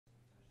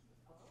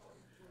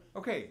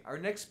Okay, our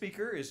next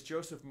speaker is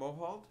Joseph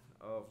Moholt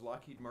of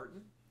Lockheed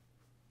Martin.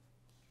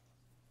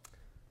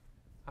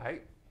 Hi,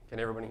 can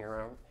everybody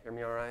hear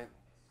me all right?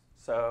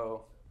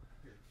 So,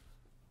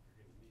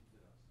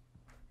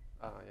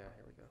 yeah,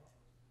 here we go.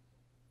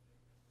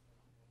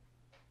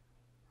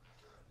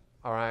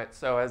 All right,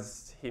 so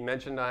as he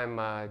mentioned, I'm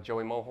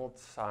Joey Moholt.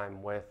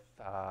 I'm with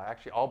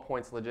actually All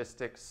Points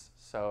Logistics.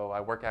 So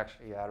I work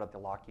actually out at the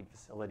Lockheed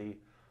facility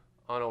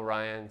on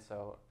Orion.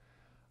 So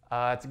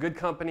it's a good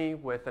company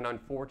with an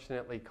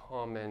unfortunately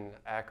common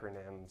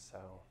acronym. So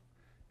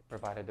it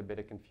provided a bit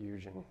of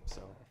confusion.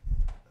 So,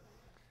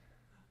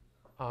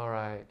 all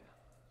right.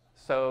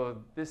 So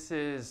this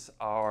is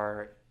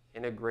our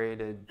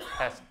integrated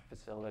test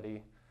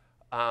facility.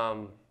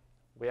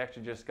 We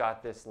actually just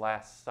got this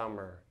last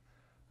summer.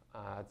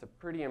 It's a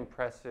pretty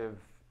impressive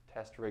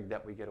test rig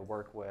that we get to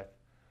work with.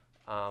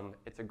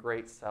 It's a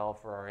great sell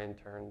for our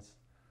interns.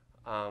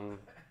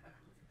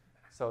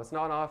 So it's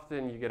not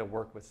often you get to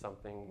work with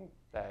something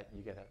that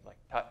you get to like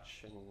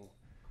touch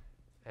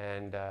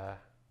and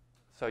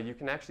so you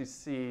can actually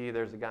see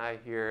there's a guy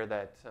here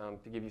that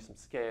to give you some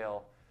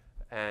scale,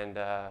 and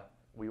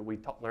we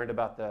learned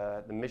about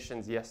the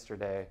missions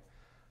yesterday.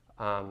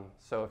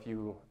 So if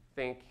you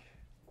think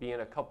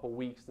being a couple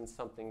weeks in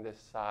something this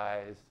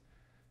size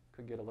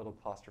could get a little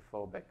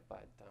claustrophobic,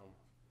 but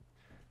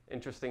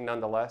interesting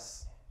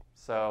nonetheless.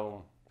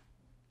 So,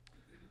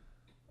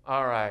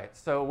 all right,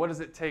 so what does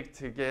it take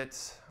to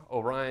get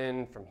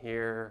Orion from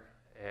here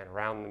and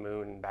around the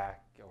moon and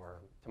back,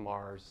 or to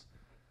Mars?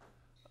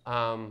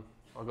 I'll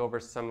go over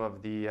some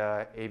of the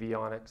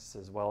avionics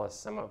as well as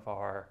some of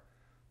our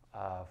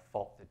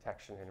fault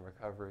detection and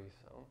recovery.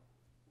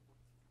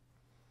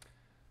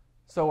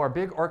 So our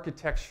big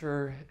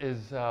architecture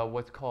is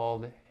what's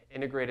called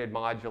integrated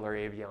modular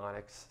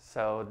avionics.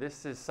 So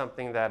this is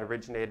something that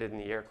originated in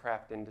the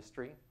aircraft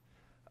industry,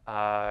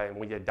 and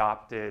we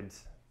adopted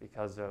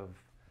because of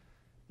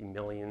the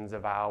millions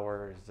of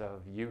hours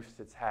of use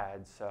it's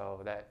had.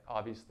 So that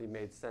obviously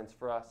made sense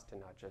for us to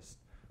not just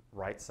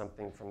write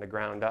something from the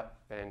ground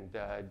up and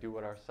do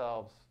it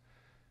ourselves.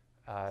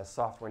 As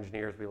software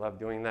engineers, we love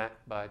doing that,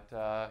 but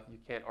you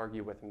can't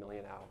argue with a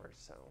million hours.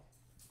 So.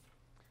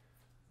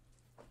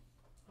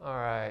 All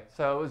right,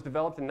 so it was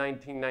developed in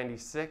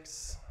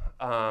 1996.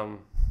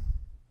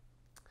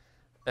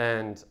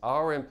 And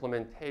our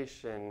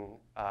implementation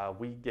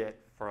we get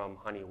from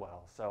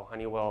Honeywell. So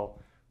Honeywell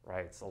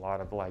writes a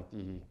lot of like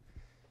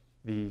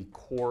the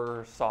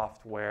core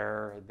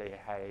software.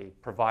 They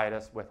provide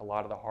us with a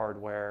lot of the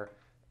hardware,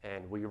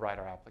 and we write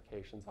our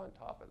applications on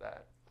top of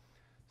that.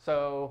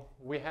 So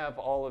we have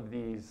all of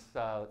these,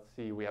 let's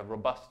see, we have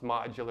robust,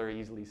 modular,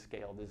 easily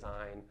scaled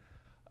design,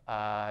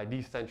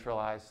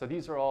 decentralized. So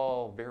these are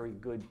all very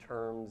good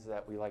terms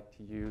that we like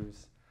to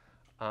use.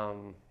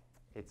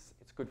 It's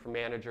good for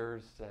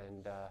managers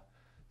and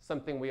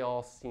something we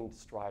all seem to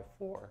strive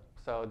for.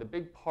 So the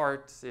big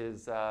part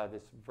is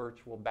this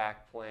virtual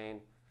backplane.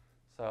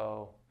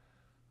 So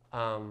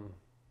the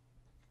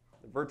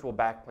virtual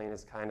backplane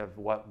is kind of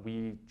what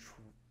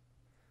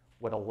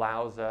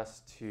allows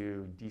us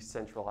to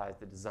decentralize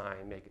the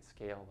design, make it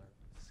scalable.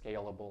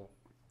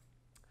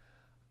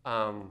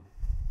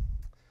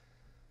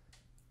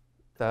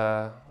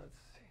 Let's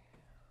see.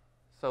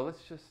 So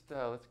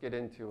let's get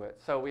into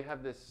it. So we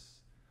have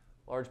this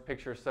large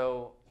picture.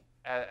 So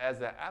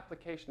as an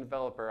application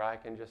developer, I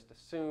can just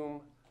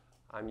assume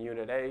I'm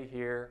unit A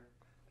here,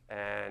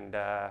 and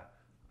I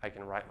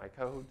can write my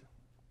code.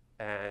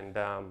 And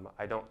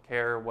I don't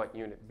care what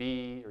unit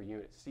B or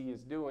unit C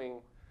is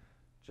doing,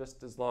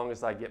 just as long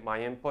as I get my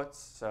inputs.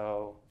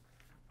 So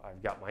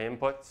I've got my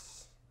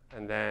inputs,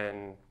 and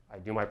then I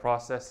do my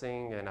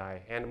processing, and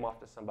I hand them off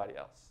to somebody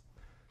else.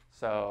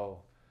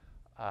 So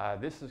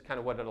this is kind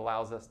of what it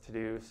allows us to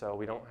do. So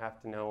we don't have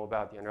to know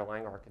about the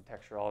underlying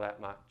architecture all that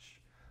much.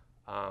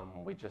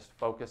 We just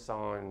focus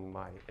on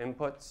my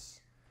inputs,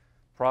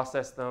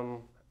 process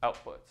them,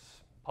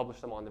 outputs,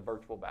 publish them on the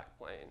virtual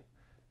backplane.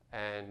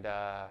 And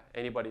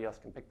anybody else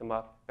can pick them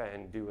up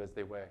and do as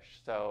they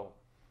wish. So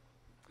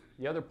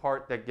the other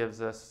part that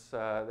gives us,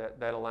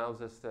 that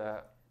allows us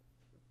to,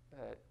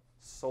 that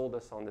sold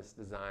us on this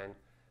design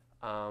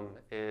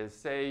is,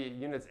 say,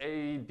 units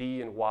A,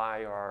 D, and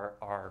Y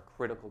are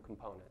critical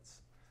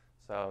components.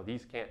 So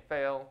these can't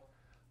fail.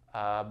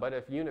 But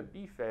if unit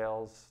B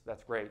fails,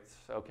 that's great.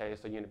 Okay,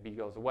 so unit B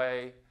goes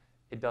away.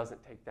 It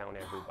doesn't take down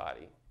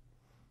everybody.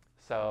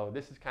 So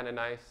this is kind of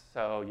nice.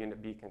 So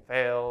unit B can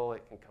fail,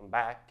 it can come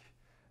back,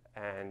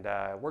 and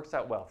it works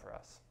out well for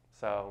us.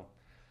 So,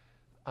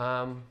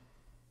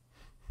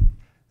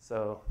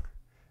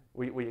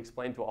 we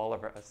explain to all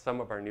of some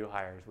of our new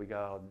hires, we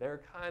go,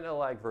 they're kind of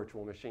like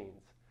virtual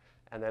machines.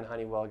 And then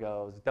Honeywell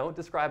goes, don't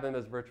describe them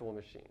as virtual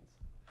machines.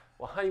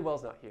 Well,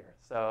 Honeywell's not here,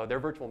 so they're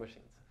virtual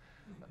machines.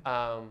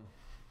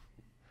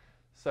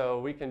 So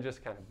we can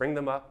just kind of bring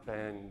them up,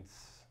 and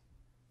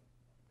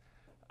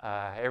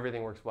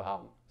everything works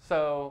well.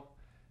 So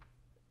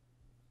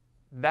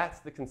that's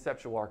the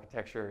conceptual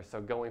architecture. So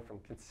going from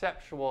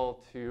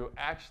conceptual to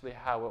actually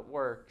how it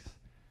works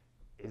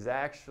is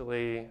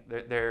actually,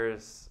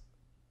 there's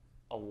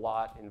a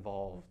lot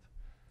involved.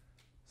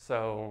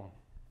 So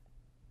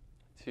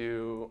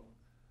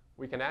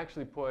we can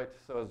actually put,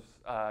 so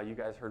as you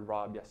guys heard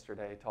Rob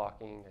yesterday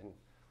talking, and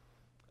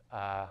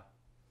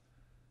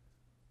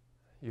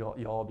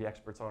you'll all be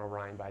experts on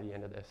Orion by the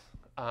end of this.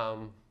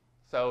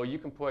 So you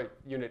can put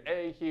unit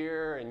A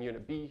here and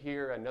unit B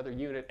here, another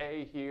unit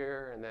A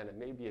here, and then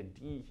maybe a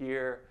D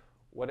here,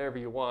 whatever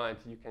you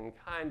want. You can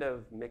kind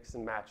of mix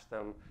and match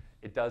them.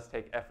 It does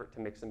take effort to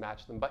mix and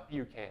match them, but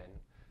you can.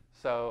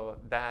 So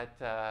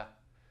that,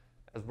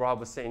 as Rob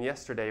was saying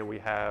yesterday, we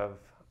have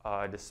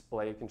a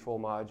display control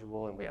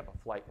module and we have a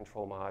flight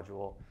control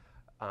module.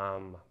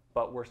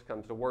 But worst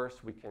comes to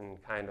worst, we can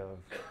kind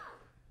of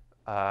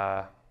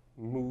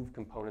move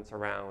components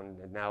around,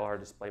 and now our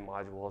display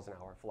module is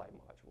now our flight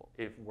module,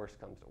 if worst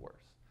comes to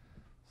worst.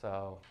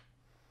 So,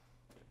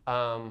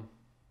 and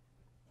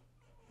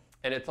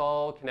it's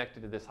all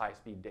connected to this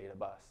high-speed data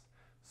bus.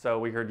 So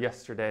we heard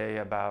yesterday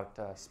about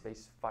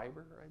space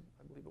fiber, I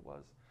believe it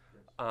was.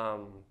 Yes.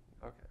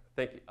 Okay,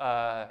 thank you.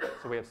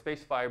 So we have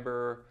space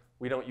fiber.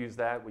 We don't use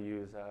that. We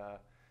use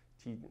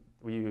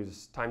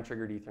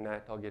time-triggered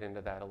Ethernet. I'll get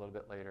into that a little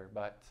bit later,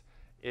 but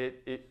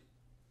it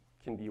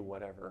can be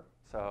whatever.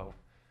 So.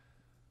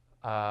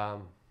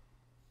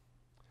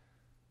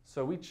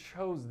 So we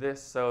chose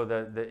this, so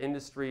the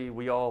industry,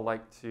 we all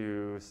like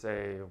to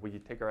say we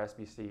take our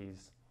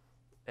SBCs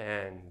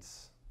and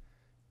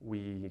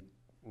we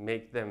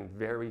make them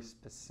very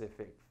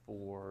specific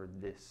for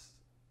this.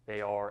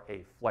 They are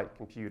a flight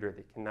computer.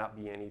 They cannot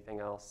be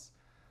anything else.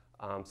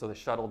 So the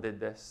shuttle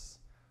did this.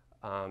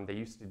 They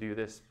used to do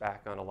this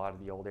back on a lot of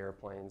the old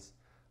airplanes.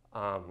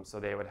 So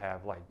they would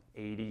have like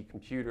 80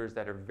 computers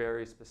that are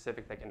very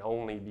specific. They can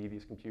only be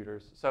these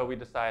computers. So we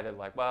decided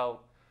like,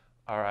 well,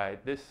 all right,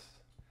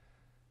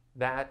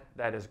 that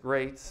is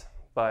great.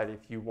 But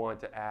if you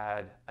want to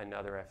add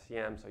another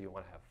FCM, so you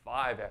want to have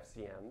 5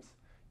 FCMs,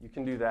 you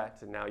can do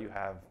that. And now you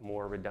have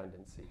more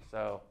redundancy.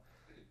 So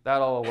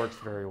that all works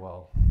very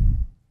well.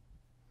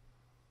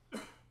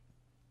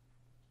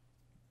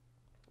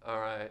 All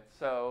right,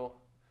 so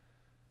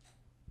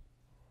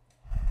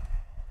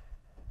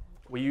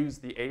we use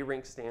the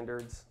A-Rink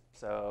standards.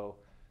 So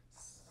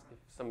if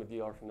some of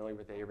you are familiar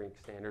with the A-Rink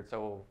standard,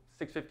 so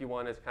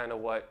 651 is kind of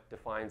what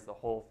defines the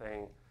whole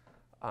thing.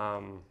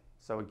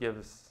 So it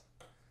gives,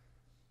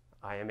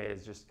 IMA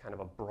is just kind of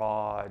a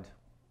broad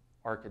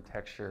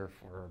architecture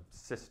for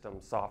system,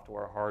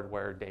 software,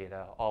 hardware,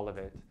 data, all of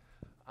it.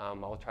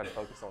 I'll try to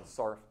focus on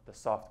the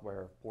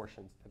software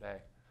portions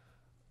today.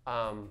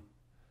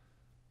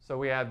 So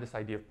we have this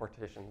idea of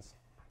partitions.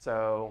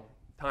 So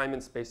time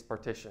and space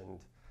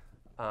partitioned.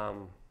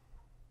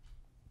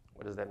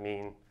 What does that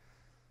mean?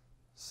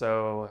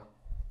 So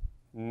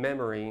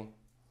memory,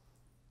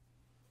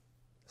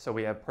 so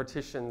we have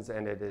partitions,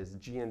 and it is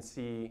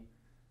GNC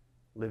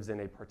lives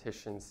in a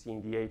partition,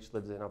 CNDH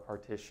lives in a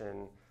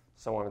partition,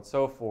 so on and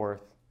so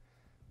forth.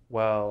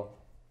 Well,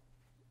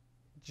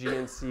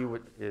 GNC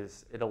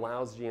it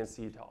allows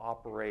GNC to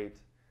operate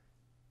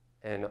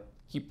and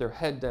keep their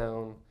head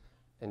down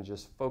and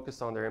just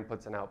focus on their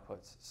inputs and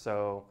outputs.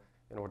 So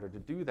in order to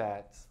do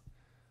that,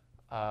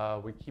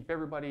 we keep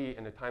everybody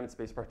in a time and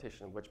space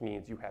partition, which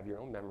means you have your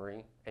own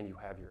memory and you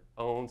have your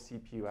own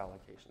CPU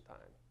allocation time.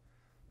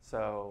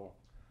 So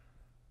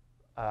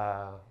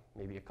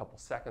maybe a couple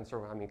seconds,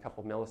 or a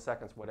couple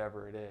milliseconds,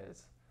 whatever it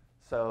is.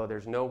 So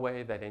there's no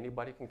way that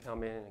anybody can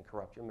come in and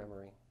corrupt your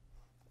memory.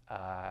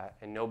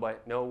 And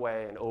no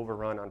way an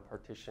overrun on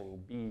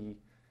partition B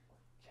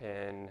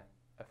can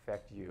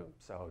affect you.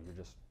 So you're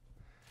just,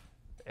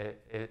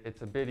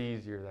 it's a bit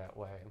easier that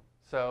way.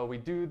 So we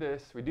do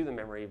this, we do the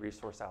memory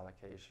resource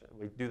allocation.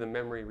 We do the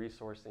memory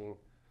resourcing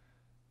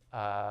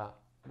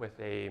with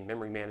a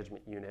memory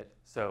management unit.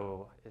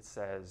 So it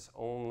says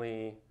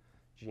only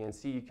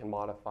GNC can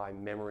modify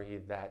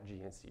memory that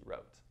GNC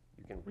wrote.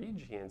 You can read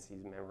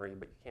GNC's memory,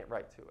 but you can't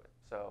write to it.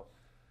 So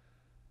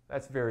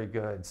that's very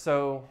good.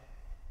 So,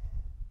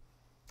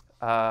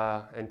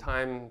 and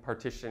time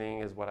partitioning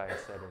is what I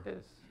said it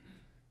is.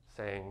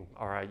 Saying,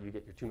 all right, you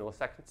get your 2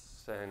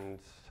 milliseconds, and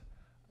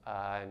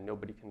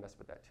nobody can mess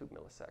with that 2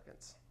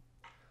 milliseconds.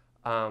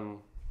 I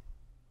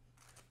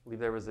believe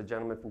there was a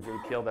gentleman from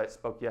JPL that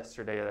spoke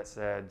yesterday that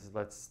said,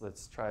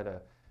 let's try to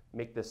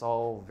make this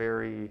all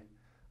very,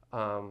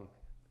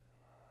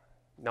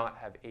 not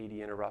have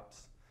 80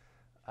 interrupts.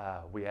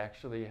 We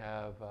actually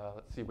have,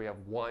 let's see, we have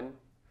 1.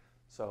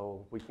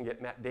 So we can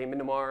get Matt Damon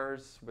to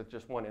Mars with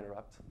just 1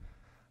 interrupt.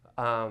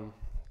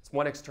 It's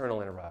 1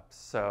 external interrupt,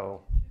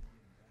 so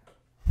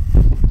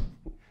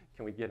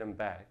can we get him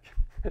back?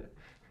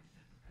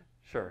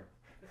 Sure.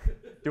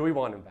 Do we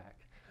want him back?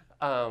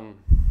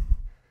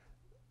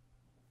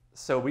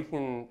 So we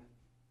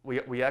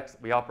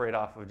operate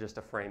off of just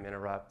a frame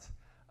interrupt,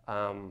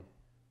 but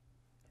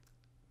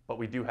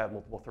we do have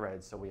multiple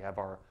threads. So we have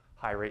our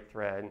high rate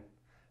thread,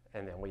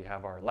 and then we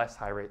have our less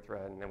high rate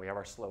thread, and then we have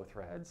our slow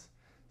threads.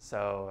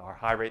 So our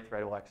high rate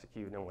thread will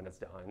execute, and when it's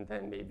done,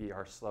 then maybe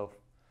our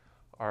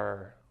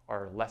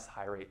our less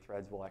high rate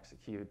threads will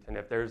execute. And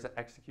if there's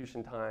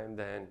execution time,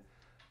 then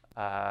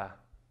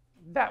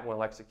that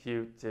will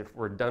execute. If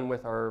we're done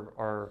with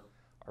our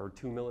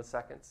 2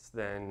 milliseconds,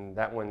 then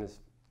that one is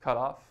cut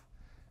off.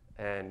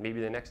 And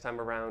maybe the next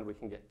time around, we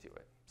can get to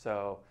it.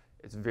 So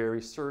it's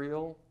very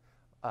serial.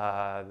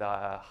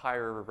 The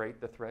higher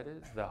rate the thread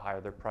is, the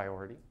higher their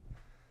priority.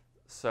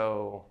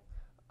 So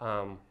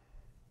so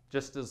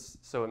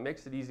it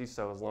makes it easy.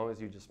 So as long as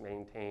you just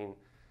maintain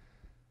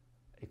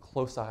a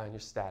close eye on your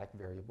static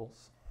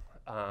variables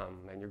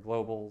and your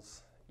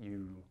globals,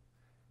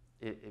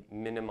 it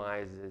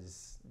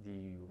minimizes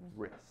the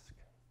risk.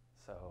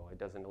 So it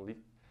doesn't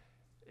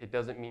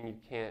mean you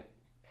can't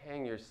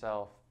hang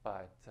yourself,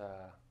 but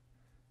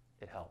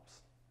it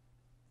helps.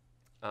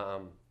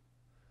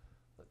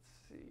 Let's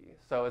see.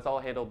 So it's all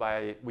handled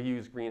by, we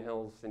use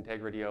Greenhill's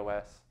Integrity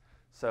OS.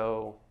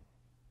 So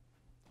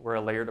we're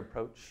a layered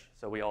approach,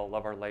 so we all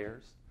love our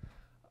layers.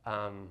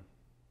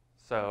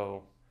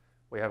 So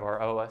we have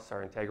our OS,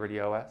 our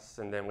Integrity OS,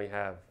 and then we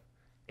have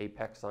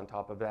Apex on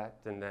top of that,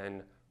 and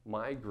then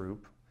my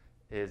group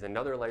is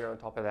another layer on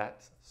top of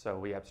that. So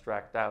we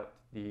abstract out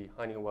the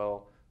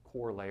Honeywell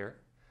core layer,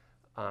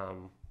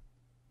 and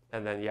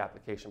then the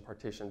application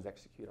partitions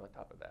execute on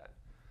top of that.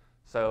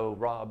 So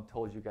Rob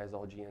told you guys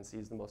all GNC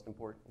is the most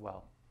important.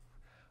 Well,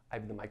 I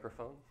have the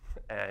microphone,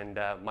 and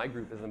my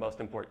group is the most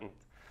important.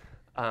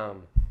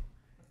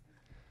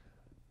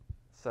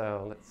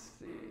 So let's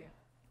see.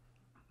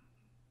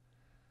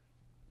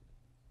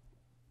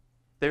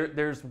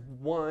 There's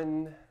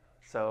one,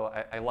 so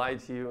I lied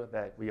to you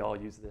that we all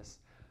use this.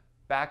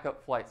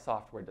 Backup flight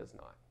software does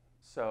not.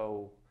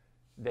 So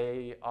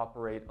they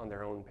operate on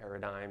their own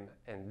paradigm,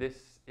 and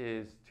this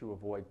is to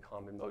avoid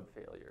common mode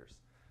failures.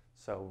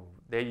 So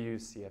they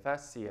use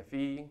CFS,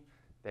 CFE.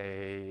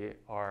 They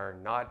are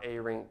not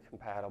A-Rink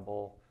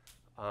compatible.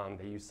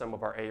 They use some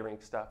of our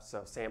A-Rink stuff,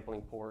 so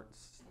sampling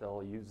ports,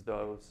 they'll use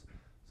those.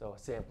 So a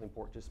sampling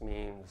port just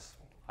means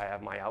I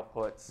have my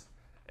outputs,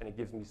 and it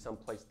gives me some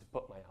place to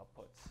put my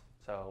outputs.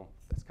 So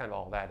that's kind of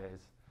all that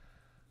is.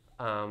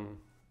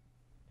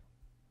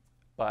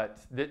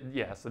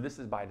 So this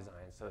is by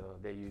design. So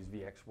they use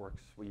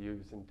VxWorks, we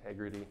use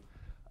Integrity.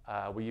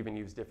 We even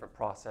use different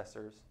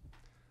processors.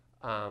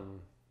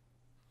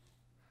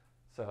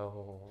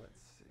 So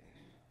let's see.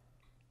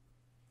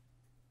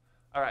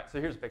 All right,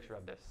 so here's a picture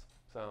of this.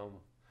 So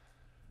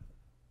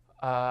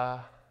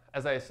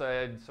as I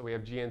said, so we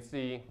have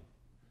GNC,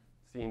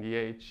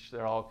 CNDH,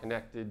 they're all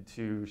connected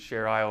to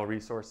share IO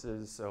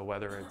resources. So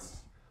whether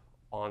it's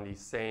on the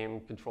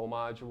same control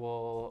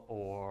module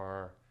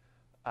or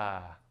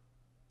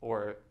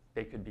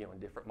they could be on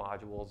different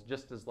modules,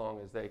 just as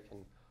long as they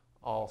can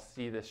all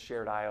see this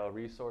shared IO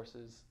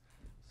resources.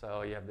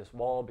 So you have this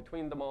wall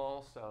between them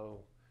all,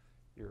 so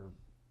you're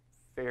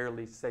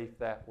fairly safe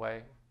that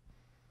way.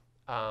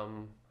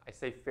 I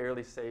say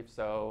fairly safe,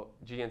 so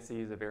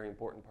GNC is a very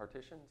important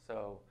partition.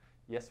 So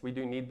yes, we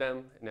do need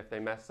them, and if they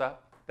mess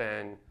up,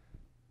 then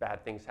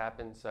bad things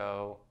happen.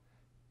 So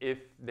if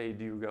they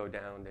do go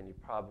down, then you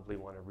probably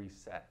want to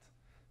reset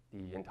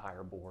the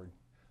entire board,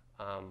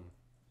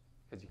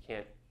 because you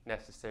can't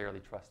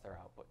necessarily trust their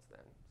outputs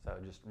then. So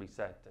just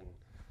reset and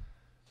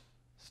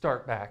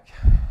start back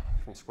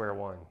from square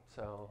one.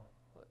 So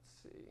let's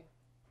see.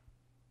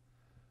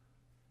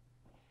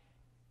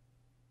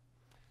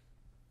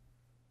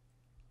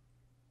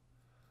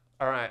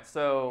 All right,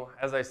 so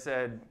as I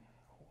said,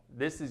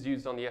 this is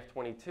used on the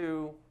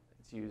F-22.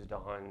 It's used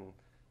on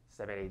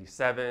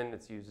 787.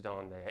 It's used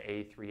on the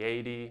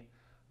A380.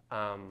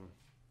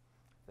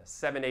 The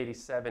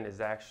 787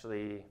 is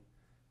actually,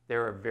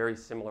 they're a very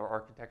similar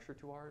architecture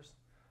to ours.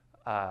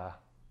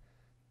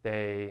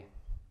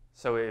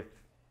 So if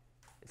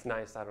it's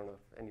nice, I don't know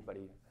if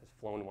anybody has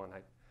flown one.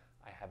 I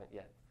haven't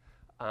yet.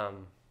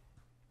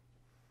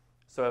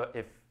 So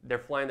if they're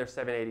flying their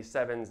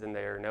 787s and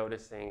they're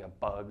noticing a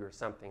bug or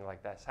something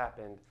like that's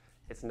happened,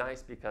 it's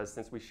nice because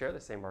since we share the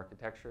same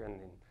architecture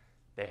and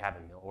they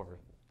haven't over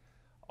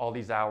all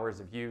these hours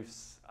of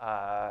use,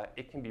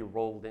 it can be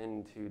rolled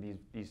into,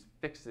 these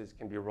fixes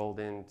can be rolled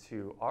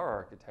into our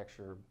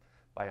architecture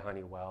by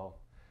Honeywell,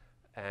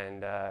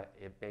 and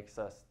it makes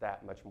us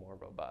that much more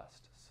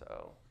robust.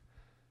 So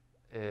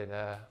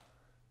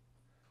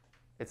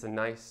it's a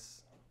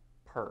nice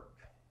perk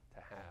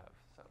to have.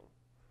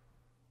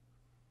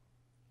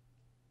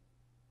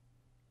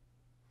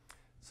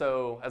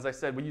 So as I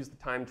said, we use the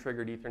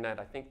time-triggered Ethernet.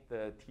 I think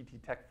the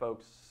TT Tech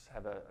folks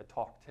have a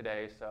talk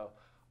today, so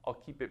I'll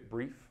keep it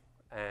brief,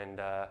 and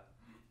I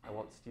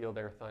won't steal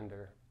their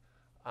thunder.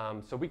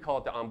 So we call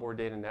it the onboard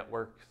data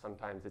network.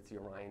 Sometimes it's the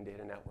Orion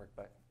data network,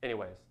 but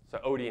anyways, so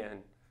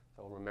ODN,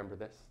 so remember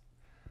this.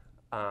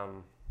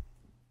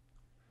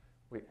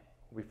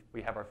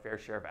 We have our fair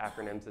share of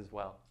acronyms as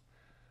well.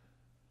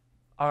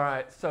 All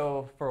right,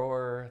 so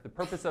for the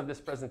purpose of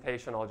this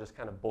presentation, I'll just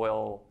kind of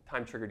boil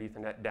time-triggered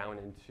Ethernet down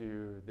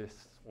into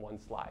this one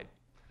slide.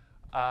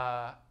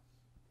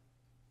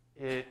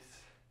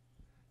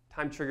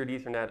 Time-triggered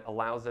Ethernet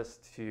allows us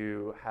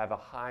to have a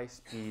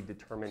high-speed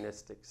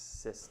deterministic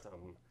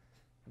system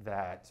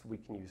that we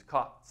can use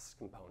COTS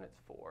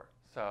components for.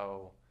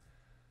 So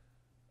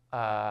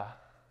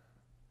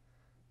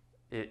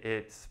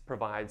it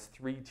provides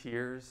 3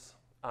 tiers.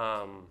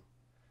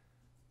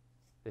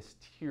 This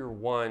tier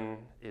 1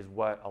 is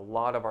what a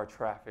lot of our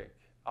traffic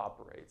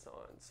operates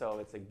on. So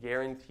it's a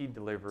guaranteed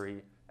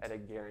delivery at a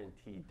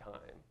guaranteed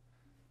time.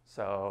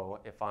 So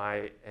if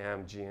I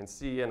am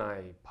GNC and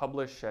I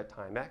publish at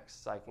time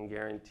X, I can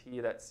guarantee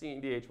that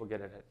CNDH will get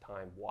it at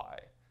time Y.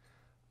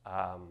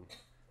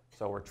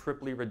 So we're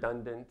triply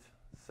redundant,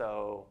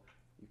 so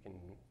you can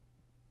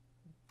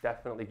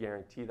definitely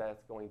guarantee that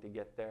it's going to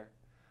get there.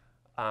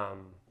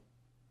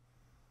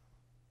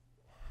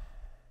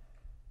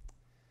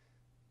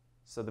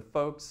 So the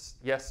folks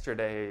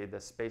yesterday,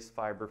 the space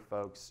fiber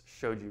folks,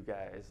 showed you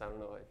guys, I don't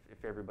know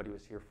if everybody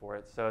was here for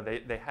it, so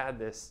they had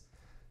this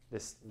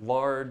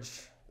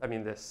large,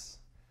 this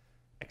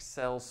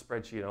Excel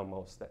spreadsheet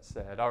almost that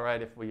said, all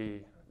right,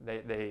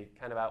 they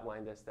kind of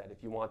outlined this, that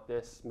if you want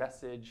this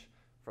message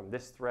from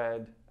this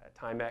thread at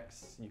time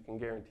X, you can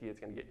guarantee it's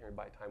going to get here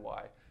by time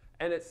Y.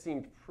 And it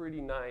seemed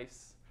pretty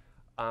nice.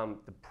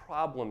 The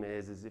problem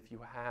is if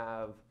you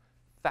have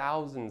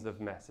thousands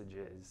of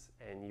messages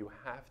and you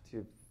have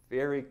to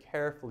very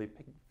carefully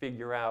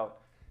figure out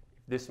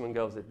if this one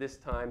goes at this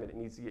time and it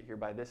needs to get here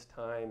by this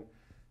time,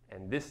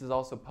 and this is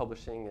also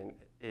publishing, and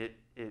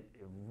it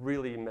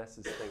really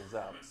messes things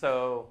up.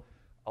 So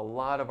a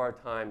lot of our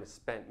time is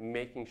spent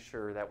making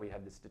sure that we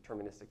have this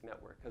deterministic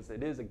network, because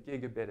it is a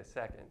gigabit a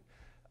second.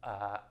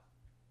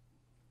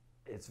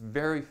 It's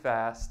very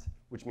fast,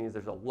 which means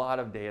there's a lot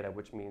of data,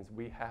 which means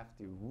we have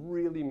to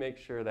really make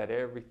sure that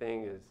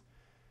everything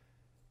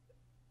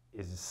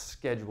is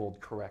scheduled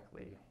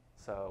correctly.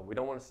 So we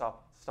don't want to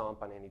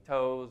stomp on any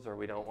toes, or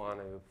we don't want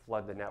to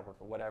flood the network,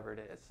 or whatever it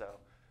is. So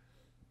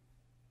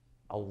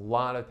a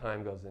lot of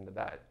time goes into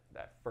that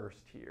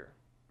first tier.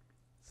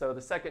 So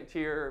the second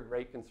tier,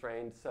 rate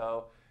constrained.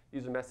 So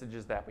these are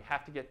messages that we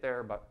have to get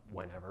there, but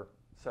whenever.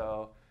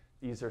 So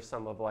these are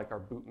some of like our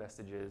boot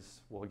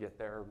messages. We'll get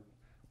there.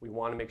 We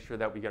want to make sure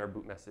that we get our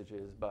boot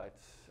messages, but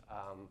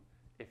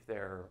if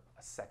they're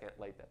a second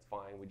late, that's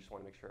fine. We just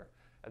want to make sure.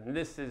 And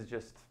this is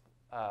just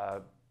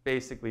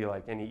basically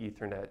like any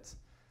Ethernet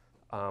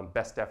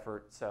best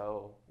effort.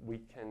 So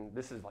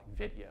this is like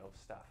video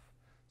stuff.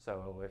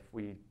 So if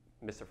we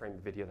miss a frame of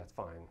video, that's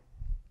fine.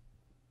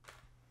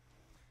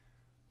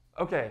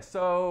 Okay,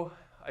 so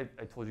I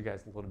told you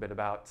guys a little bit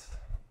about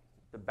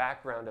the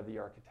background of the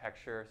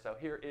architecture. So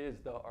here is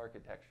the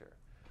architecture.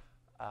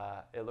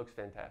 It looks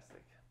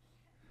fantastic.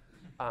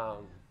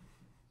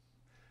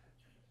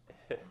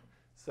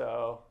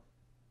 So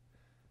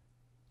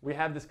we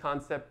have this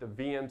concept of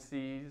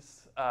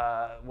VMCs.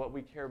 What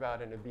we care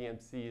about in a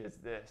VMC is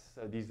this,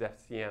 so these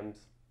FCMs.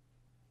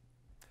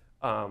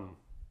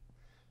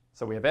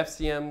 So we have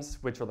FCMs,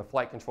 which are the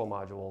flight control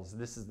modules.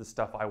 This is the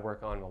stuff I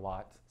work on a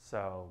lot.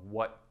 So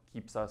what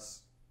keeps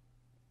us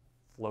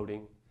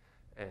floating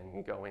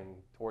and going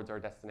towards our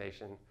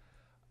destination.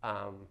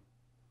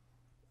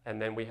 And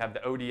then we have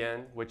the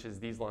ODN, which is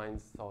these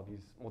lines, all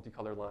these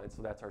multicolored lines.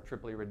 So that's our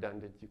triply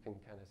redundant. You can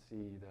kind of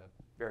see the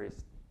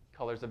various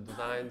colors of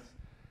designs.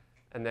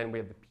 And then we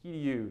have the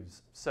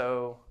PDUs.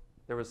 So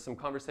there was some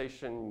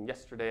conversation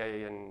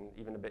yesterday and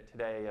even a bit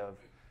today of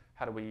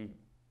how do we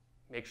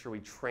make sure we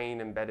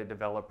train embedded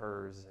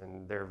developers,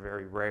 and they're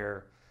very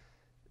rare.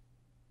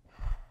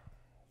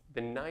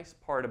 The nice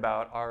part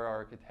about our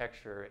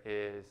architecture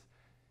is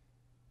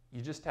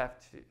you just have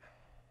to,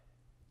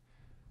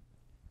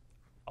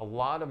 a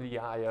lot of the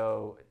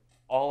I/O,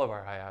 all of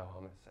our I/O,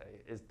 I'm going to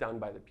say, is done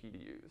by the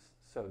PDUs.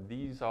 So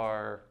these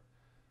are,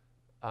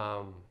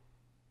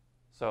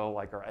 so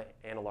like our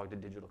analog to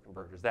digital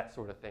converters, that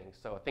sort of thing.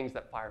 So things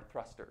that fire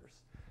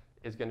thrusters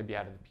is going to be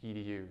out of the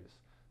PDUs.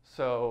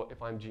 So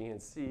if I'm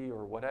GNC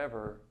or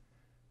whatever,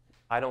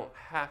 I don't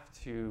have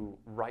to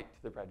write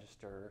to the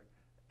register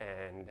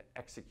and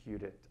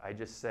execute it. I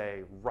just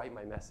say, write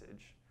my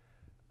message.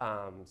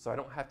 So I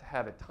don't have to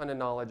have a ton of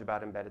knowledge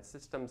about embedded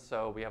systems.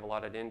 So we have a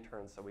lot of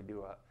interns. So there's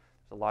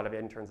a lot of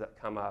interns that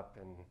come up,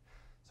 and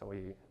so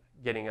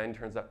getting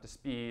interns up to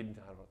speed,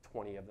 I don't know,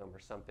 20 of them or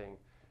something.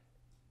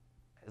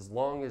 As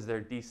long as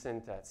they're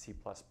decent at C++,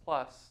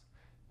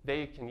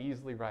 they can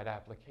easily write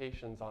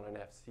applications on an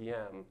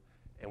FCM,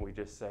 and we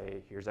just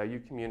say, here's how you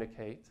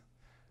communicate,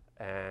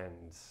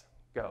 and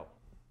go,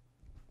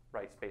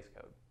 write space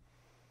code.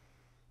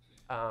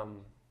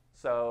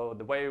 So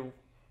the way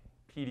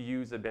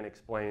PDUs have been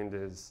explained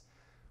is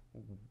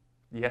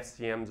the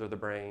FCMs are the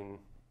brain,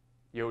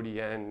 the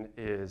ODN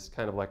is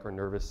kind of like our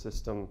nervous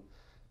system,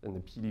 and the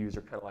PDUs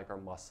are kind of like our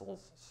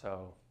muscles.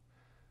 So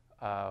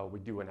we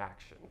do an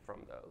action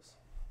from those.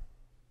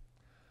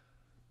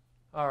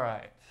 All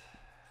right.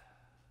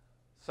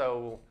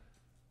 So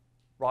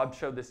Rob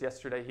showed this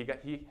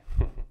yesterday.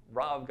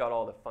 Rob got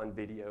all the fun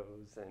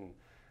videos and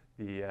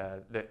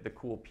the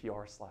cool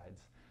PR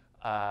slides.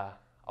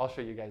 I'll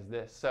show you guys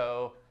this.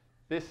 So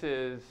this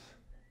is,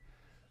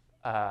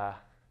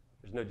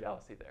 there's no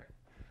jealousy there.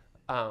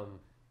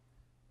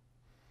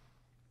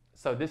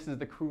 So this is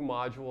the crew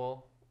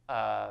module.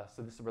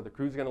 So this is where the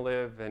crew's going to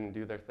live and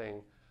do their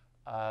thing.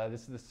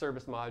 This is the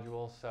service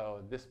module.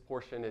 So this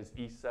portion is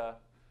ESA,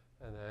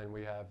 and then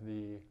we have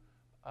the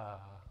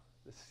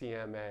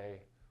CMA,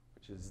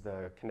 which is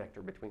the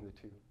connector between the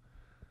two.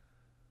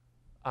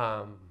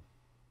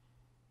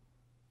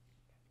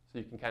 So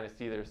you can kind of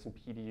see there's some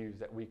PDUs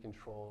that we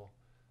control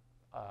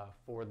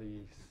for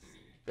the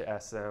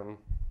SM.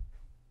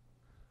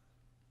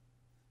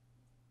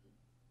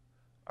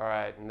 All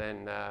right, and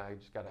then I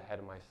just got ahead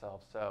of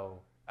myself.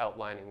 So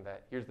outlining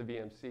that here's the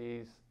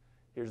VMCs,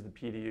 here's the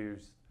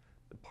PDUs,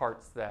 the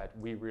parts that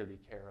we really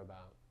care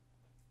about.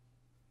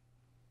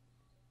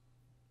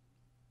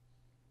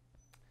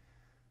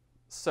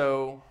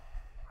 So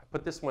I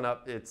put this one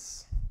up.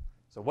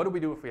 So what do we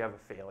do if we have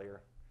a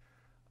failure?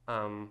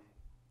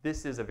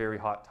 This is a very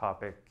hot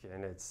topic,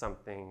 and it's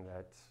something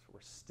that we're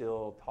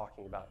still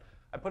talking about.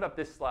 I put up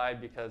this slide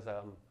because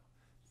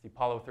it's the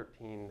Apollo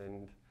 13,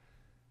 and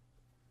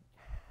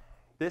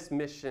this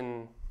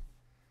mission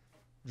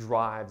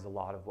drives a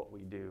lot of what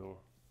we do.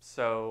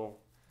 So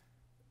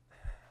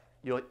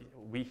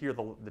we hear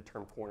the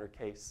term corner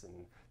case, and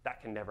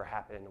that can never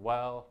happen.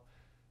 Well,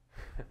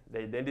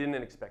 they didn't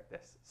expect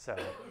this. So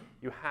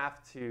you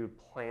have to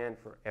plan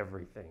for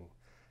everything.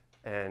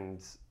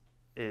 And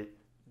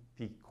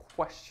the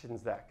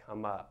questions that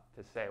come up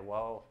to say,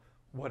 well,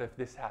 what if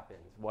this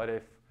happens? What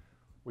if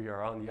we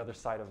are on the other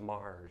side of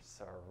Mars,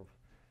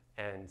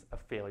 and a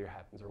failure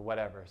happens, or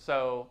whatever?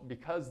 So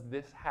because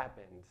this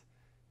happened,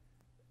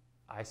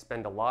 I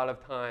spend a lot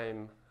of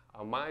time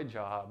on my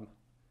job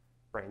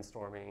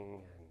brainstorming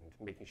and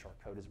making sure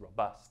code is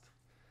robust.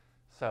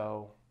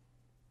 So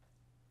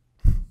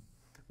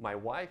my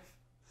wife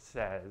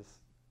says,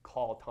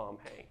 call Tom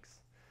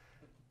Hanks.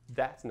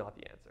 That's not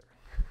the answer.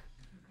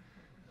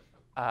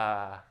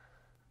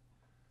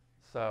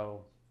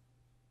 So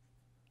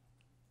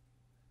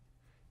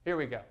here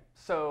we go.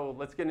 So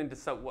let's get into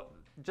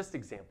just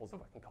examples of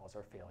what can cause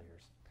our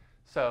failures.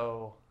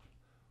 So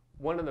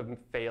one of the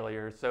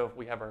failures, so if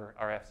we have our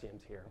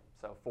FCMs here,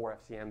 so 4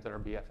 FCMs in our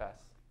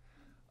BFS.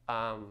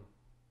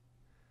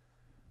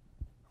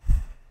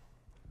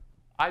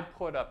 I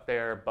put up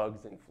there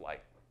bugs in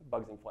flight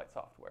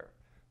software.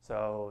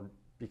 So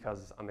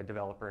because I'm a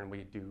developer and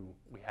we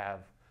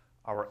have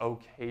our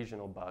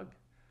occasional bug,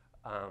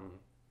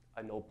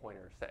 a null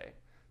pointer, say.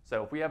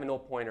 So if we have a null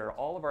pointer,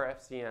 all of our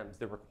FCMs,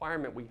 the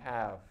requirement we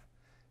have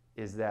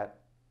is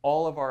that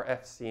all of our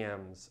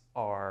FCMs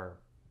are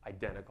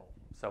identical.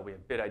 So we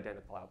have bit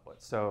identical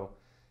outputs. So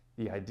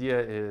the idea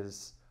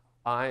is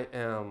I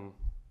am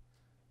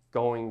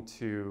going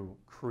to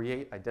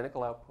create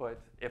identical output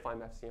if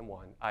I'm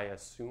FCM1. I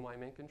assume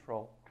I'm in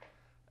control,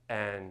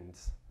 and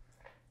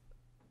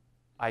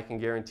I can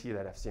guarantee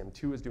that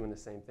FCM2 is doing the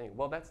same thing.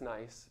 Well, that's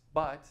nice,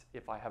 but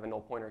if I have a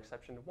null pointer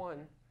exception to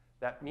 1,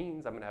 that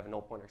means I'm going to have a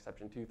null pointer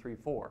exception 2, 3,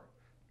 4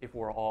 if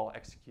we're all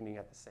executing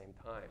at the same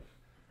time.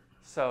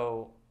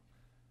 So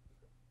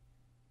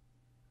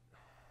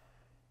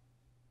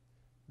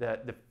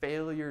the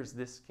failures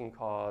this can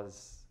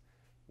cause,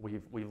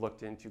 we've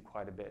looked into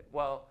quite a bit.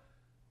 Well,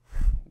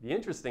 the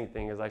interesting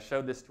thing is I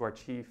showed this to our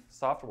chief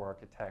software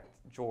architect,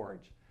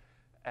 George,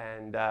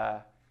 and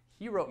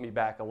he wrote me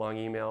back a long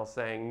email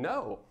saying,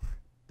 no,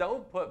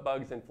 don't put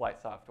bugs in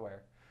flight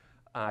software.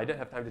 I didn't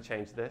have time to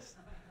change this.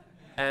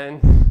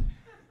 And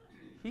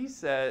he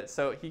said,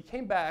 so he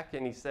came back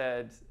and he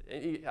said,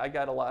 I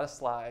got a lot of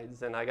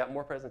slides and I got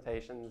more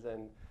presentations,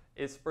 and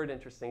it spurred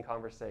interesting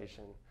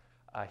conversation.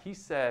 He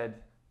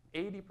said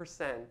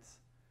 80%,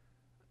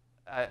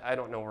 I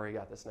don't know where he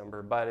got this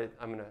number, but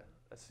I'm going to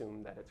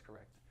assume that it's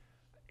correct.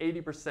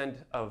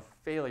 80% of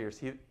failures,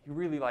 he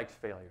really liked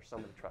failures, so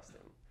I'm going to trust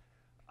him.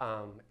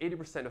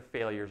 80% of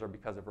failures are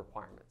because of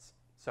requirements.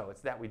 So it's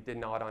that we did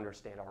not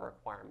understand our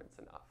requirements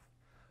enough.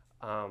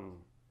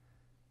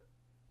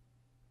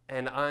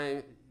 And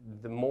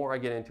the more I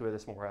get into it,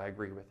 the more I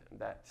agree with him.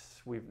 That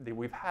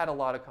we've had a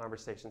lot of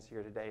conversations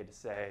here today to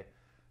say,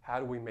 how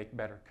do we make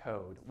better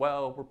code?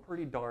 Well, we're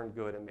pretty darn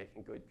good at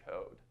making good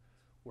code.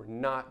 We're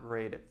not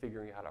great at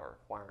figuring out our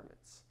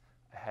requirements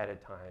ahead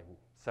of time.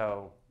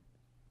 So,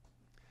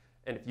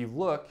 and if you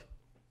look,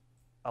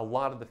 a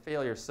lot of the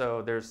failures,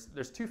 so there's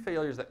 2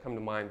 failures that come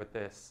to mind with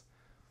this.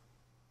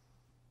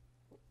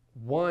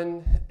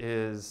 One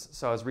is,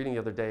 so I was reading the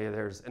other day,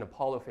 there's an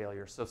Apollo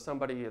failure. So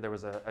there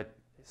was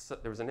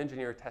an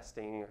engineer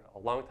testing a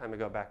long time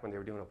ago, back when they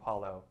were doing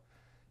Apollo.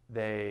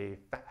 They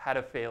had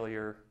a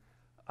failure.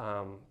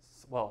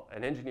 Well,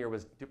 an engineer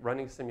was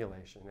running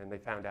simulation, and they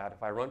found out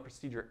if I run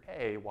procedure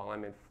A while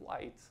I'm in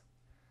flight,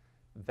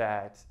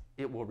 that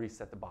it will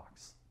reset the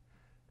box.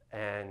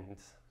 And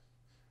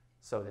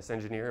so this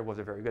engineer was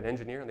a very good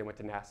engineer, and they went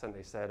to NASA and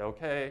they said,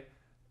 okay,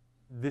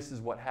 this is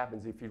what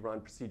happens if you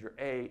run procedure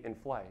A in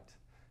flight.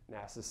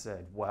 NASA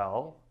said,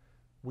 well,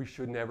 we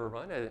should never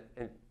run a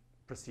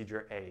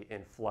procedure A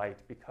in flight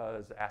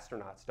because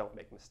astronauts don't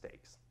make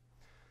mistakes.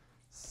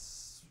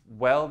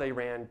 Well, they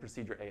ran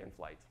procedure A in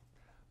flight.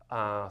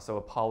 So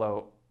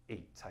Apollo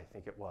 8, I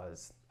think it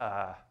was.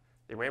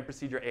 they ran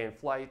procedure A in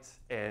flight,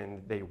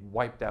 and they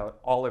wiped out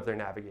all of their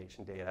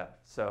navigation data.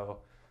 So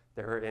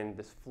they're in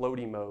this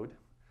floaty mode,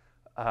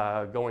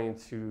 going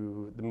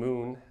to the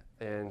moon,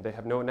 and they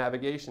have no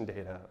navigation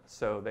data.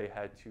 So they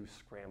had to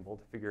scramble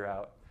to figure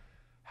out,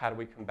 how do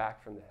we come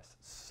back from this?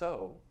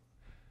 So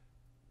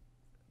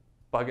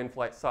bug in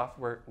flight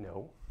software,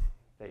 no,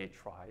 they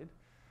tried.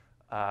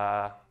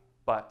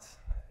 But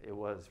it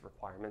was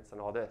requirements and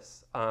all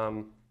this.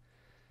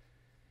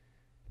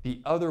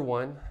 The other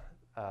one,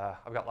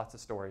 I've got lots of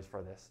stories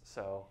for this,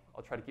 so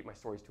I'll try to keep my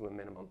stories to a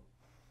minimum.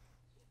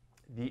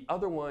 The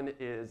other one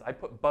is I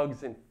put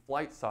bugs in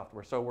flight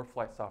software, so we're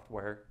flight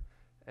software,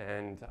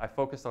 and I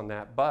focused on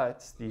that.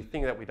 But the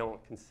thing that we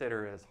don't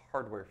consider is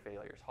hardware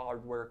failures,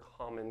 hardware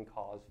common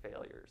cause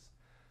failures.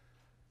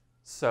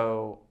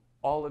 So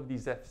all of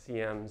these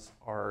FCMs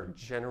are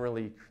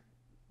generally,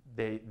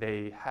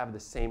 they have the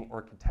same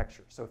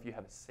architecture. So if you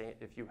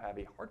have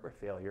a hardware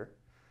failure,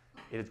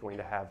 it is going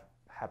to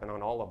happen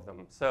on all of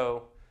them.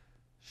 So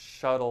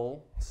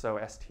shuttle, so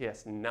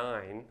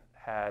STS-9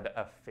 had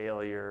a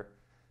failure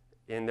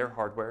in their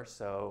hardware.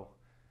 So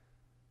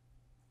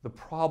the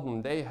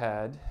problem they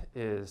had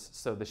is,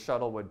 so the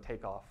shuttle would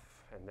take off,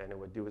 and then it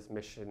would do its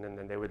mission, and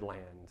then they would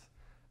land.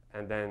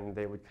 And then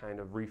they would kind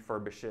of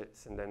refurbish it,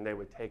 and then they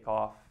would take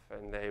off,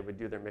 and they would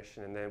do their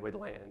mission, and then it would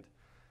land.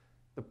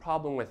 The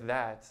problem with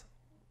that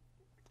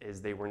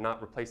is they were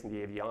not replacing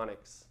the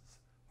avionics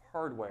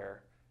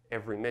hardware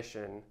every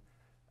mission.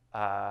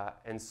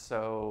 And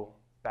so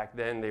back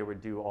then, they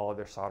would do all of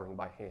their soldering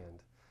by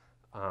hand.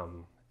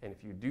 And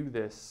if you do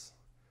this,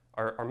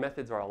 our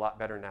methods are a lot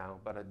better now,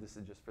 but this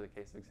is just for the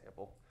case of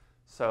example.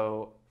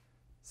 So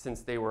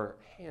since they were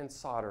hand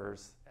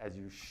solders, as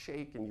you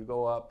shake and you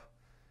go up,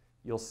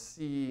 you'll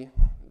see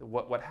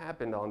what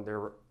happened on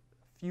their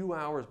few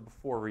hours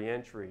before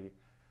reentry.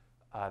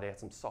 They had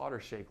some solder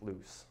shake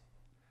loose.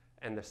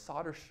 And the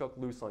solder shook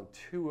loose on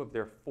 2 of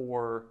their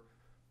 4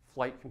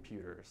 flight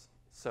computers.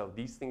 So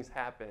these things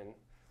happen,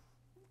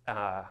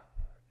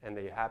 and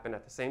they happen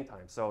at the same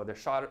time. So the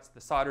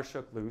solder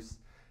shook loose,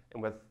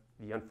 and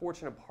the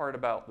unfortunate part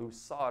about loose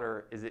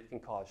solder is it can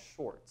cause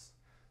shorts.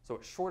 So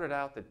it shorted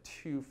out the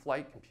 2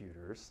 flight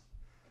computers,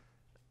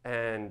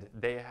 and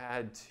they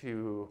had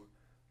to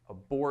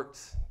abort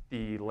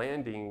the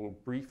landing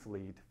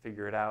briefly to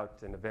figure it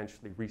out and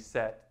eventually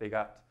reset. They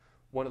got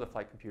one of the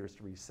flight computers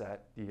to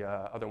reset. The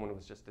other one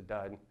was just a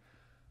dud.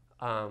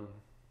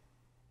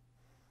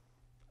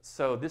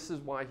 So this is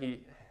why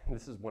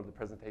this is one of the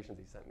presentations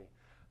he sent me,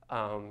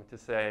 to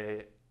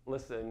say,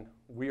 listen,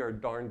 we are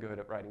darn good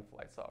at writing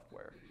flight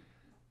software.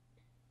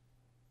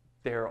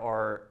 There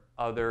are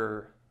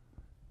other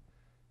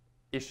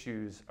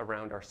issues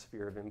around our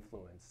sphere of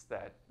influence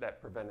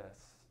that prevent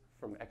us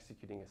from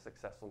executing a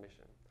successful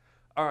mission.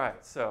 All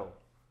right, so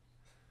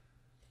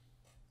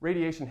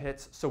radiation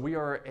hits. So we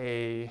are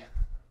a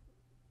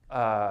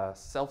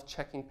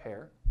self-checking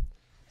pair.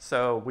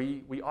 So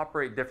we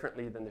operate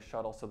differently than the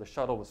shuttle. So the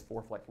shuttle was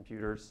 4 flight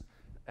computers,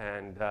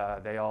 and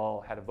they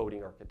all had a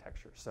voting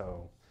architecture.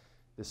 So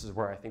this is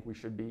where I think we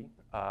should be.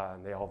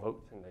 And they all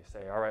vote, and they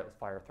say, all right, let's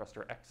fire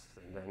thruster X.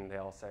 And then they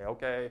all say,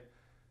 OK.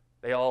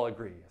 They all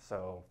agree.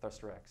 So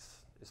thruster X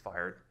is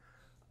fired.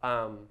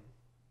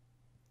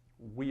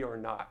 We are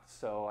not.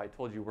 So I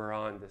told you we're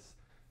on this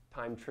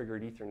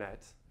time-triggered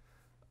Ethernet.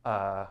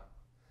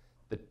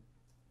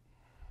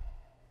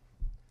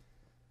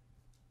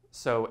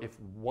 So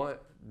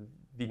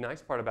the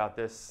nice part about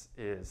this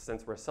is,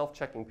 since we're a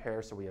self-checking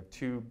pair, so we have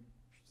two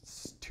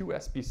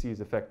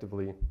SBCs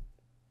effectively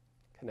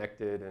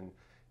connected, and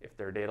if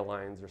their data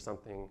lines or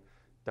something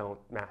don't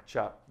match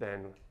up,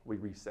 then we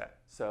reset.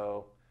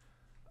 So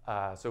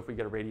if we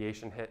get a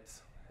radiation hit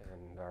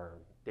and our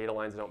data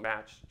lines don't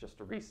match, just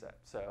a reset.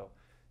 So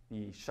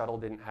the shuttle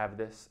didn't have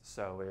this,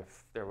 so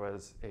if there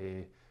was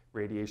a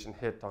radiation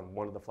hit on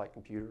one of the flight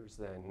computers,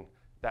 then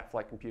that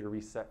flight computer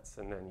resets,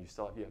 and then you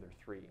still have the other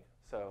 3.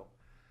 So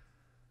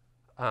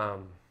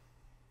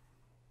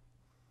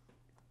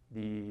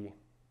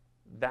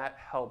that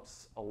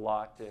helps a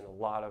lot in a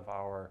lot of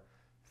our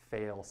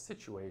fail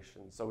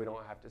situations. So we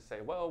don't have to say,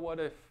 well, what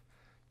if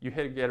you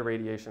get a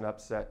radiation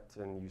upset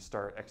and you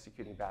start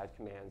executing bad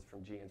commands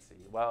from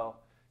GNC?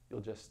 Well,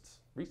 you'll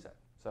just reset.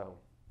 So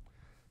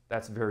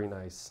that's very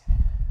nice.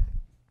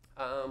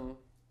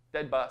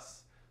 Dead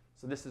bus.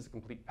 So this is a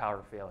complete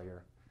power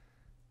failure.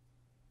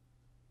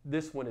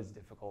 This one is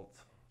difficult.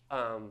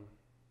 I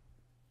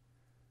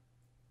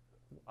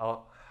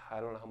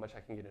don't know how much I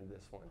can get into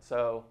this one.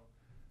 So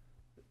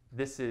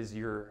this is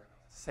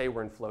say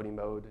we're in floating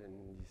mode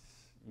and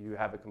you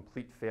have a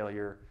complete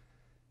failure.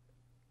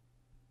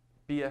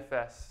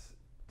 BFS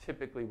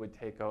typically would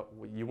take over.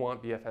 You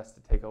want BFS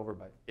to take over,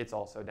 but it's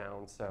also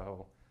down.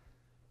 So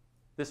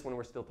this one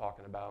we're still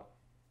talking about.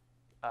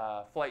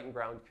 Flight and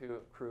ground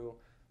crew.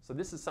 So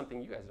this is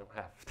something you guys don't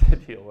have to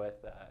deal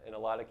with in a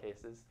lot of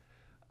cases.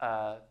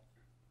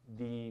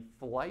 The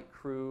flight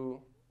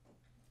crew,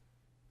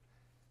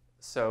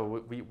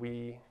 so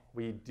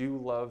we do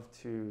love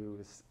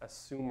to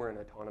assume we're an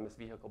autonomous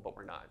vehicle, but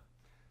we're not.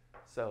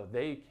 So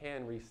they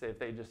can reset, if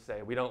they just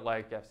say, we don't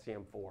like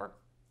FCM4,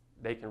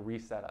 they can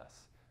reset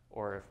us.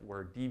 Or if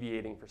we're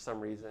deviating for some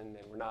reason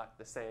and we're not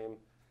the same,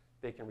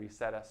 they can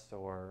reset us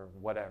or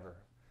whatever.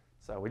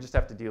 So we just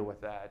have to deal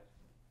with that.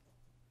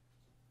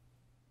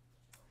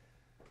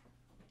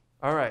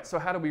 All right, so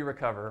how do we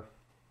recover?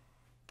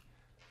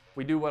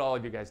 We do what all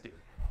of you guys do.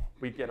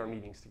 We get our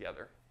meetings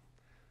together.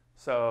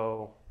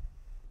 So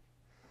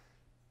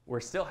we're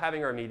still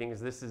having our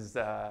meetings. This is,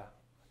 I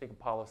think,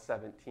 Apollo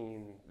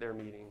 17, their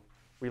meeting.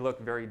 We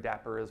look very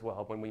dapper as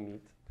well when we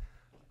meet.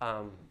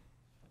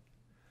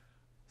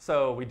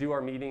 So we do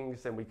our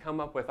meetings, and we come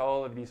up with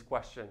all of these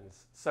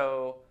questions.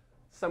 So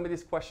some of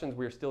these questions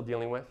we're still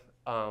dealing with.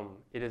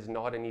 It is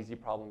not an easy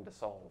problem to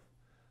solve.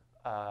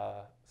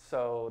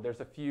 So there's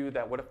a few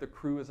that, what if the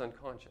crew is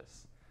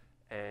unconscious?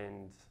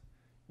 And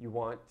you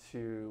want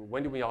to,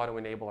 when do we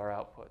auto-enable our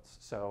outputs?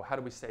 So how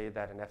do we say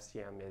that an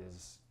FCM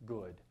is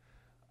good?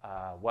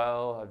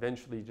 Well,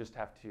 eventually you just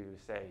have to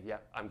say, yeah,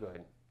 I'm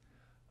good.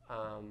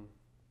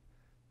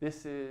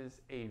 This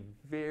is a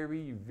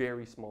very,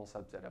 very small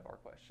subset of our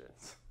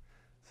questions.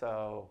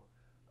 So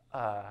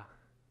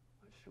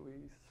should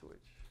we switch?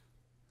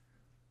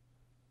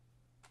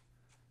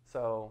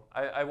 So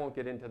I won't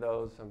get into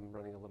those. I'm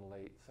running a little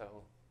late.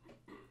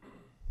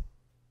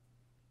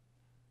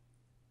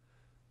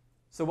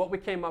 So what we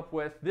came up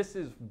with, this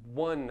is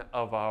one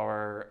of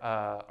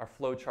our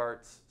flow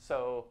charts.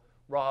 So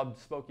Rob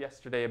spoke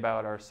yesterday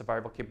about our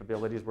survival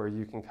capabilities where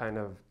you can kind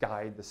of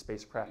guide the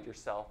spacecraft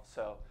yourself.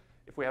 So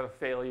if we have a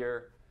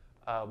failure,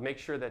 make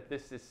sure that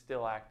this is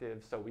still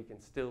active so we can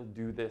still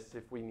do this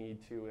if we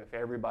need to. If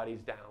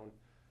everybody's down,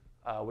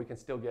 we can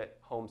still get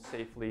home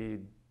safely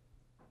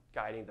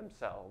guiding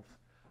themselves.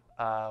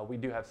 We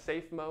do have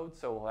safe mode,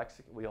 so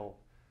we'll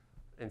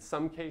in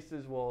some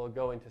cases we'll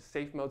go into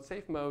safe mode.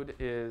 Safe mode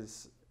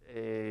is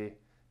a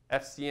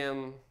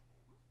FCM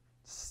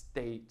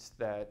state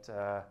that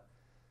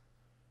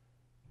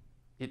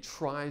it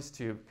tries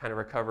to kind of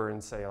recover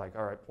and say, like,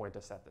 all right, point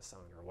us at the sun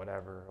or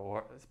whatever,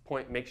 or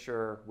make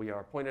sure we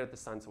are pointed at the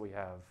sun so we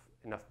have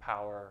enough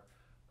power.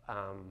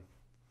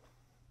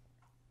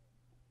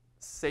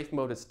 Safe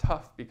mode is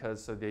tough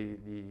because so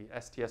the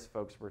STS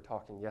folks were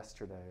talking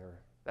yesterday,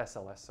 or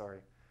SLS, sorry.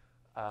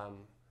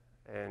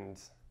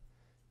 And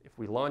if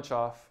we launch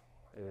off,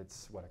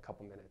 it's what, a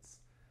couple minutes.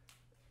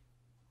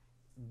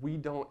 We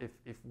don't,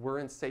 if we're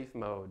in safe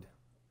mode,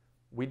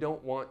 we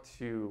don't want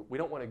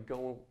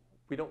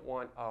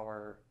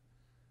our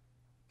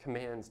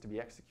commands to be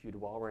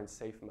executed while we're in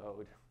safe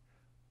mode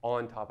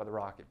on top of the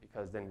rocket,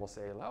 because then we'll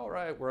say, all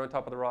right, we're on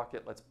top of the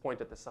rocket, let's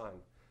point at the sun.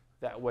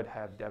 That would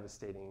have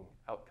devastating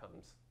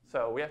outcomes.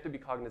 So we have to be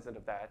cognizant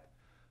of that.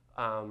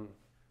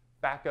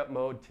 Backup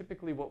mode,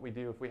 typically what we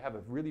do, if we have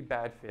a really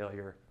bad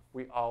failure,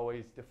 we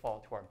always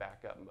default to our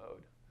backup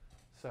mode.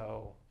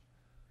 So,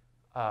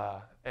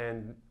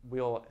 and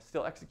we'll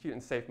still execute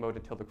in safe mode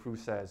until the crew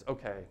says,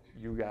 okay,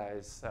 you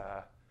guys,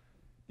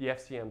 the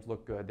FCMs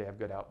look good, they have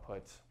good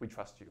outputs, we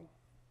trust you.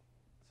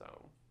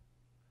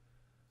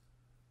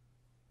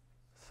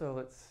 So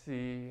let's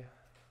see.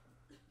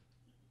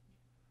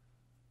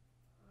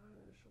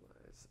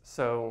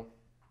 So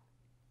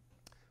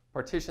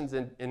partitions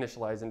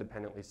initialize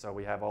independently, so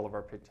we have all of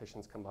our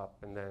partitions come up,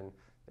 and then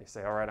they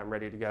say, all right, I'm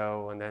ready to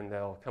go, and then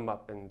they'll come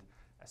up, and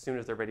as soon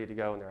as they're ready to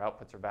go and their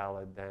outputs are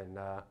valid, then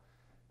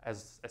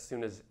as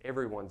soon as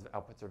everyone's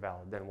outputs are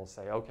valid, then we'll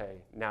say,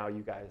 okay, now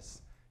you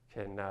guys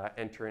can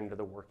enter into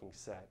the working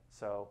set.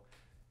 So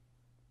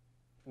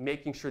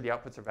making sure the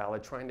outputs are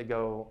valid, trying to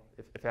go,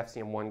 if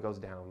FCM1 goes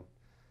down,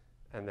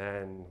 and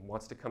then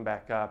wants to come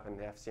back up, and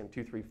the FCM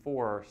 2, 3,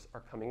 4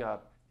 are coming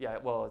up, yeah,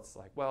 well, it's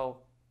like,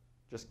 well,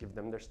 just give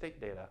them their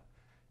state data.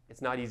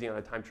 It's not easy on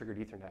a time-triggered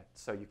Ethernet,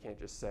 so you can't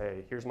just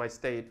say, here's my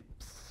state,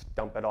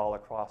 dump it all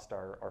across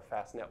our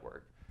fast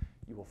network.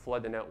 You will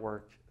flood the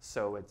network,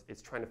 so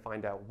it's trying to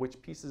find out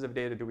which pieces of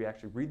data do we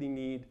actually really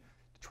need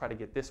to try to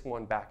get this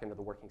one back into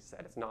the working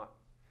set.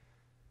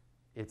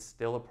 It's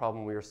still a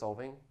problem we are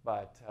solving,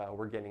 but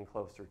we're getting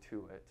closer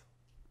to it.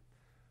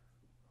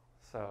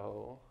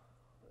 So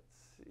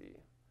let's see.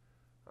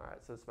 All right,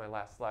 so this is my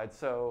last slide.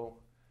 So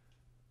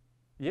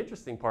the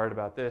interesting part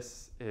about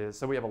this is,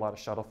 so we have a lot of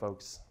shuttle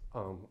folks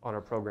on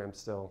our program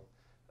still,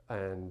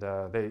 and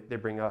they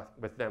bring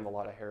with them a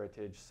lot of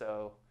heritage.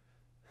 So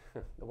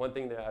the one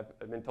thing that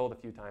I've been told a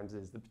few times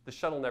is the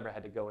shuttle never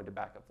had to go into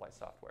backup flight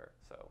software.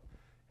 So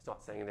it's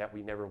not saying that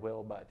we never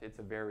will, but it's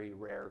a very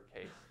rare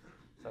case.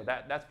 So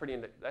that's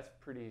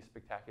pretty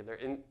spectacular.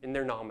 In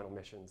their nominal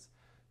missions,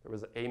 there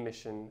was a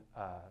mission,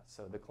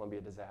 so the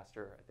Columbia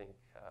disaster, I think,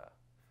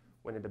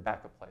 went into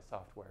backup flight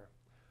software.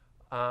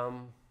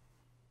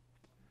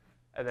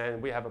 And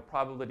then we have a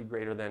probability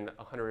greater than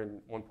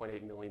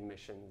 101.8 million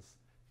missions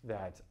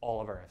that all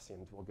of our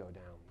FCMs will go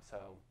down.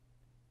 So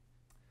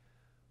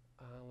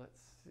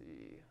let's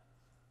see.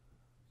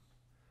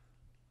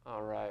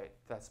 All right,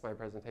 that's my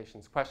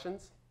presentations.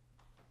 Questions?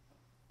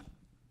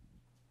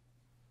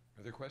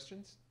 Are there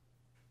questions?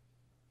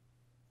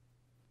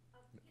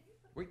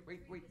 Wait,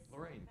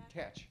 Lorraine,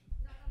 catch.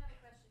 No, I don't have a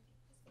question.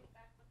 Just put it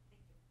back. Thank you.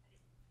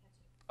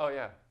 Oh,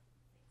 yeah.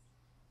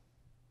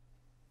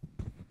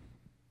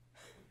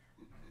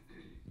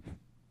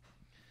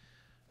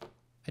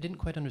 I didn't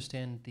quite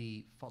understand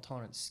the fault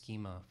tolerance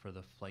schema for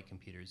the flight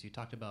computers. You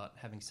talked about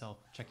having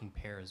self-checking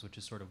pairs, which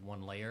is sort of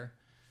one layer,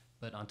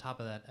 but on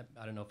top of that,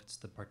 I don't know if it's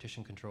the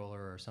partition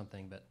controller or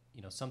something, but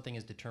something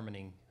is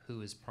determining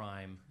who is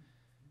prime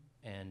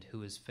and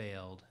who is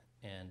failed,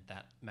 and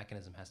that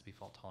mechanism has to be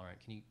fault tolerant.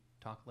 Can you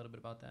talk a little bit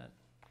about that?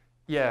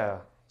 Yeah.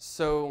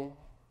 So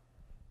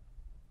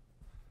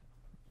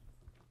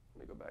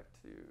let me go back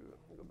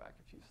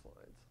a few slides.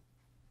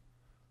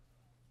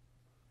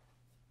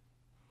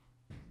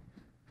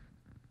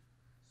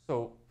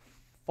 So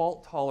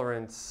fault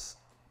tolerance,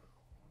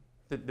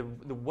 the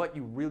what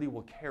you really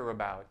will care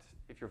about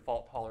if you're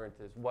fault tolerant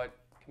is what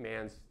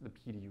commands the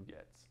PDU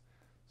gets.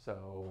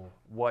 So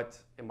what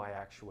am I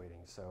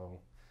actuating? So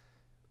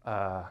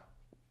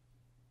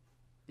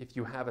if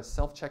you have a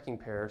self-checking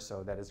pair,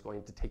 so that is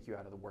going to take you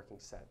out of the working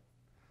set.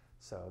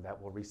 So that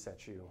will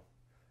reset you,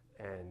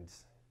 and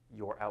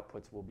your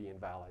outputs will be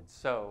invalid.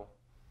 So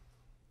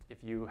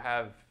if you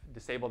have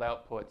disabled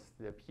outputs,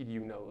 the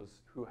PDU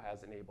knows who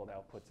has enabled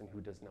outputs and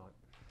who does not.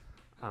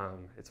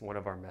 It's one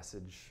of our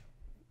message,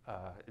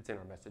 it's in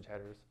our message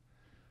headers.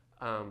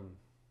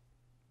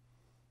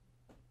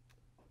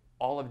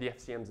 All of the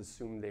FCMs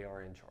assume they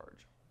are in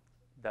charge.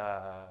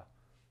 The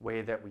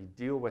way that we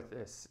deal with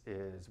this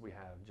is we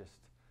have just,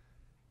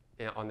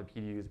 on the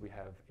PDUs, we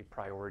have a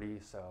priority,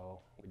 so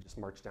we just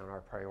march down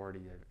our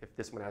priority. If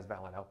this one has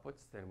valid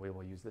outputs, then we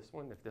will use this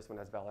one. If this one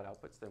has valid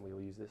outputs, then we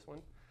will use this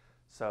one.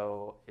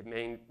 So it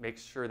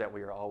makes sure that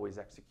we are always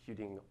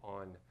executing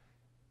on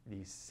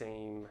the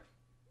same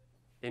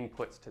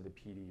inputs to the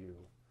PDU.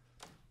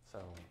 So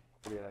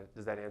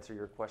does that answer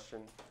your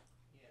question?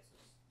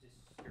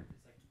 Yeah,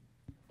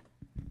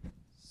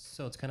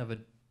 so it's kind of a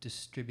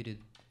distributed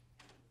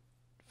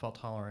fault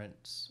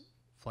tolerance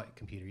flight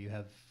computer. You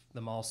have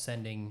them all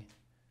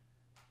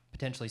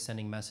potentially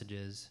sending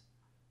messages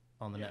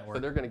on the network.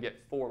 So they're going to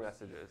get 4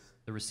 messages.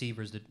 The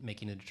receiver's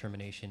making a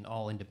determination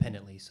all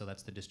independently, so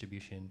that's the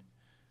distribution.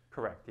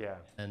 Correct, yeah.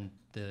 And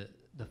the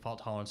fault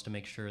tolerance to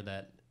make sure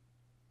that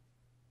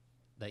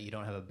you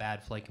don't have a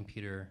bad flight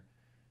computer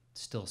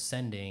still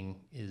sending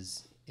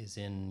is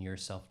in your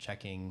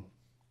self-checking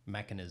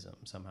mechanism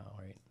somehow,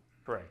 right?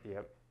 Correct,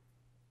 yep.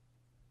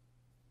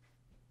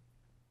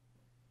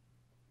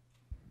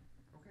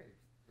 Okay,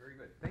 very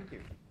good. Thank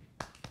you.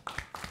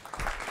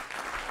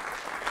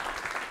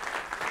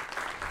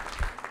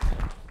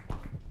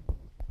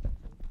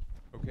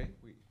 Okay,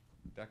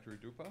 Dr.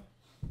 Adupa?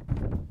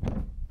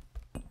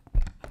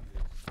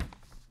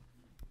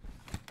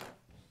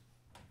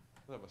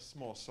 We'll have a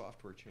small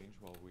software change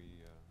while we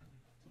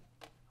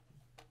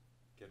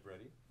get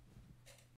ready.